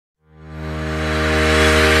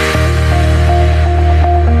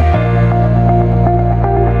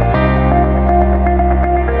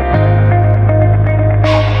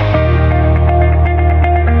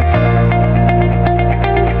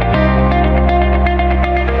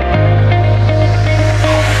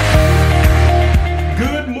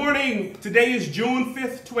Today is June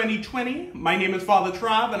 5th, 2020. My name is Father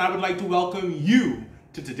Trav, and I would like to welcome you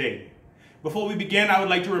to today. Before we begin, I would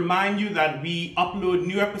like to remind you that we upload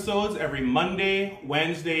new episodes every Monday,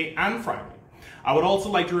 Wednesday, and Friday. I would also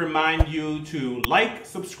like to remind you to like,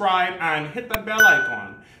 subscribe, and hit that bell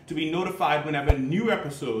icon to be notified whenever new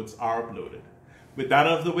episodes are uploaded. With that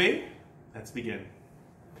out of the way, let's begin.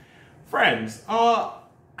 Friends,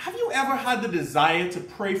 have you ever had the desire to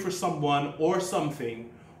pray for someone or something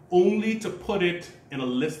only to put it in a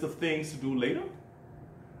list of things to do later?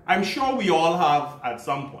 I'm sure we all have at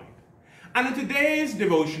some point. And in today's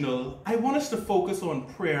devotional, I want us to focus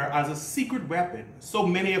on prayer as a secret weapon so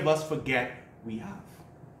many of us forget we have.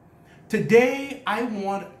 Today, I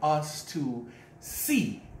want us to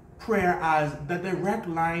see prayer as the direct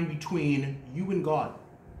line between you and God.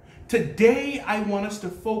 Today, I want us to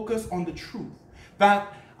focus on the truth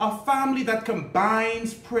that a family that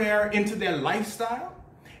combines prayer into their lifestyle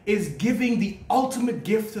is giving the ultimate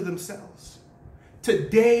gift to themselves.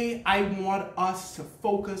 Today, I want us to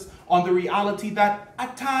focus on the reality that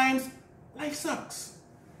at times, life sucks.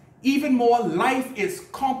 Even more, life is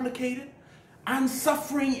complicated and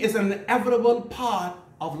suffering is an inevitable part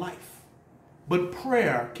of life. But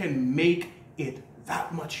prayer can make it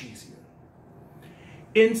that much easier.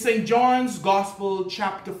 In St. John's Gospel,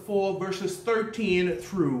 chapter 4, verses 13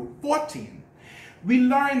 through 14, we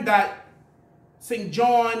learn that St.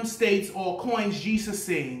 John states or coins Jesus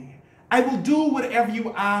saying, "I will do whatever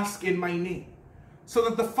you ask in my name, so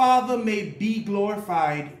that the Father may be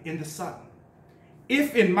glorified in the Son.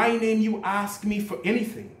 If in my name you ask me for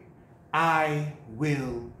anything, I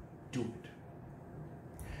will do it."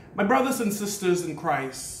 My brothers and sisters in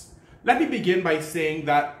Christ, let me begin by saying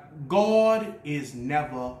that God is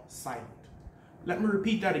never silent. Let me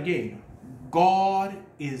repeat that again. God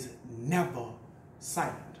is never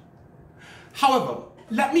silent. However,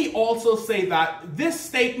 let me also say that this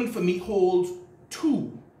statement for me holds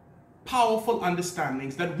two powerful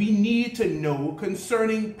understandings that we need to know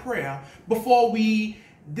concerning prayer before we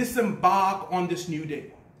disembark on this new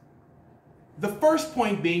day. The first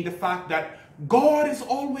point being the fact that God is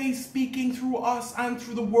always speaking through us and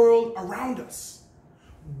through the world around us.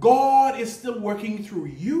 God is still working through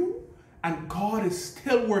you, and God is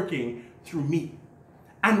still working through me.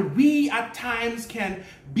 And we at times can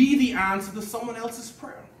be the answer to someone else's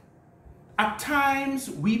prayer. At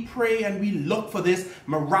times we pray and we look for this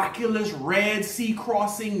miraculous Red Sea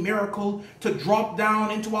crossing miracle to drop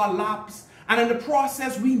down into our laps. And in the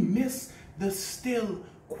process we miss the still,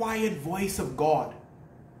 quiet voice of God,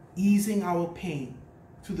 easing our pain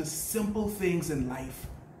through the simple things in life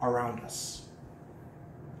around us.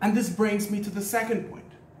 And this brings me to the second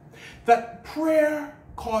point, that prayer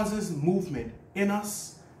causes movement in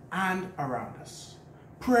us and around us.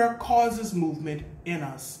 Prayer causes movement in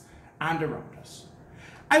us and around us.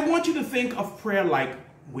 I want you to think of prayer like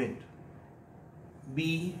wind.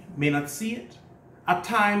 We may not see it. At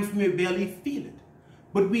times we may barely feel it.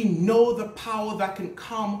 But we know the power that can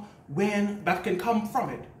come from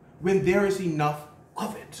it when there is enough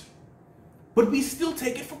of it. But we still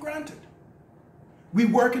take it for granted. We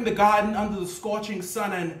work in the garden under the scorching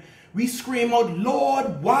sun and we scream out,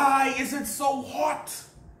 "Lord, why is it so hot?"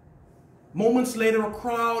 Moments later, a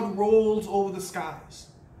crowd rolls over the skies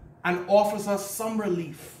and offers us some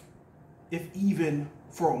relief, if even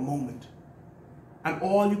for a moment. And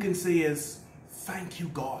all you can say is, "Thank you,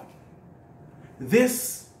 God."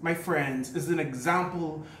 This, my friends, is an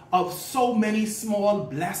example of so many small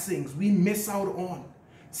blessings we miss out on,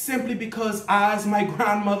 simply because, as my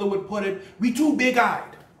grandmother would put it, we too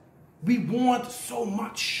big-eyed. We want so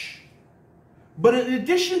much. But in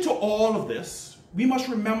addition to all of this, we must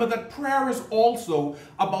remember that prayer is also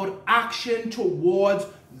about action towards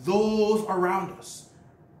those around us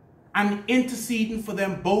and interceding for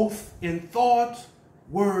them both in thought,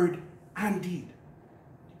 word, and deed.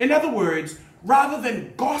 In other words, rather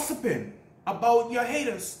than gossiping about your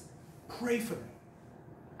haters, pray for them.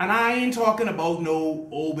 And I ain't talking about no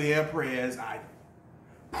over prayers either.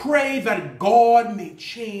 Pray that God may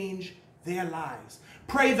change their lives.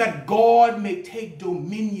 Pray that God may take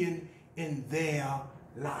dominion in their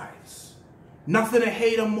lives. Nothing a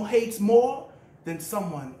hater hates more than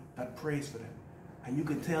someone that prays for them. And you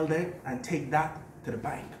can tell them and take that to the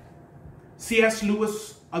bank. C.S.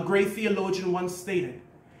 Lewis, a great theologian, once stated,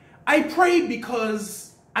 "I pray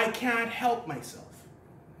because I can't help myself.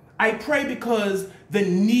 I pray because the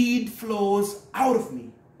need flows out of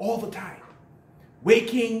me all the time,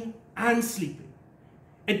 waking and sleeping.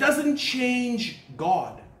 It doesn't change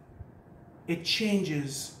God. It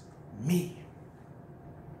changes me."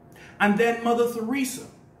 And then Mother Teresa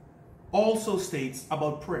also states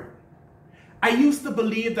about prayer, I used to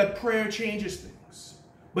believe that prayer changes things,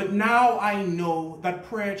 but now I know that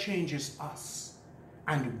prayer changes us,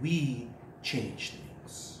 and we change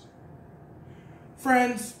things.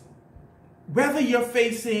 Friends, whether you're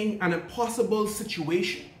facing an impossible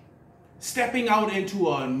situation, stepping out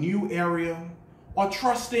into a new area, or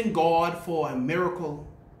trusting God for a miracle,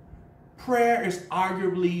 prayer is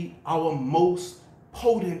arguably our most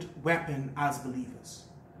potent weapon as believers.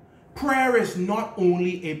 Prayer is not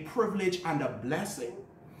only a privilege and a blessing,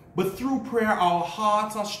 but through prayer our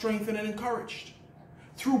hearts are strengthened and encouraged.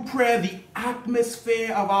 Through prayer the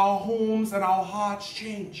atmosphere of our homes and our hearts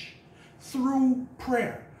change. Through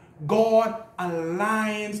prayer God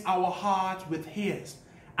aligns our hearts with his,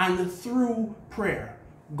 and through prayer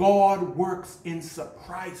God works in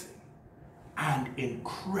surprising and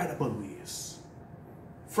incredible ways.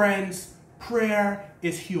 Friends, prayer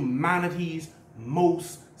is humanity's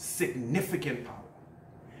most significant power.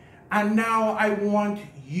 And now I want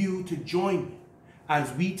you to join me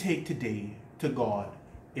as we take today to God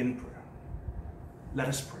in prayer. Let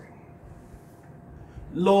us pray.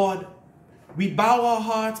 Lord, we bow our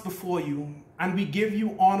hearts before you and we give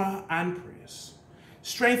you honor and praise.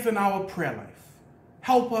 Strengthen our prayer life.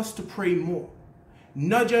 Help us to pray more.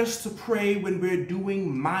 Nudge us to pray when we're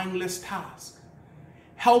doing mindless tasks.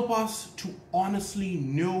 Help us to honestly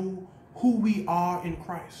know who we are in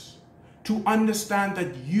Christ, to understand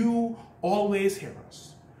that you always hear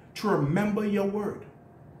us, to remember your word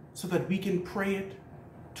so that we can pray it,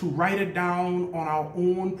 to write it down on our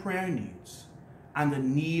own prayer needs and the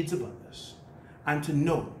needs of others, and to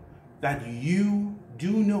know that you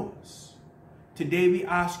do know us. Today we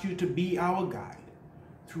ask you to be our guide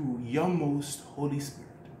through your most Holy Spirit.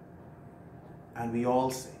 And we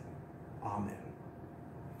all say, Amen.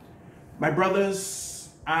 My brothers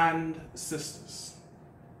and sisters,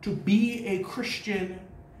 to be a Christian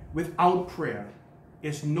without prayer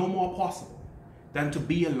is no more possible than to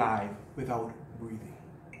be alive without breathing.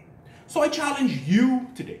 So I challenge you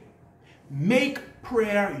today, make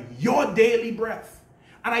prayer your daily breath.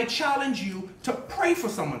 And I challenge you to pray for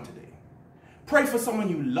someone today. Pray for someone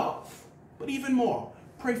you love, but even more,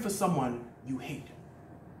 pray for someone you hate.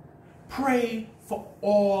 Pray for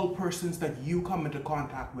all persons that you come into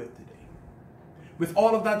contact with today. With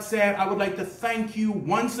all of that said, I would like to thank you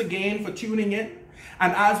once again for tuning in.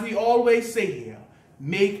 And as we always say here,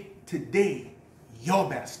 make today your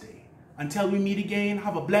best day. Until we meet again,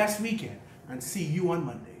 have a blessed weekend and see you on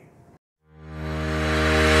Monday.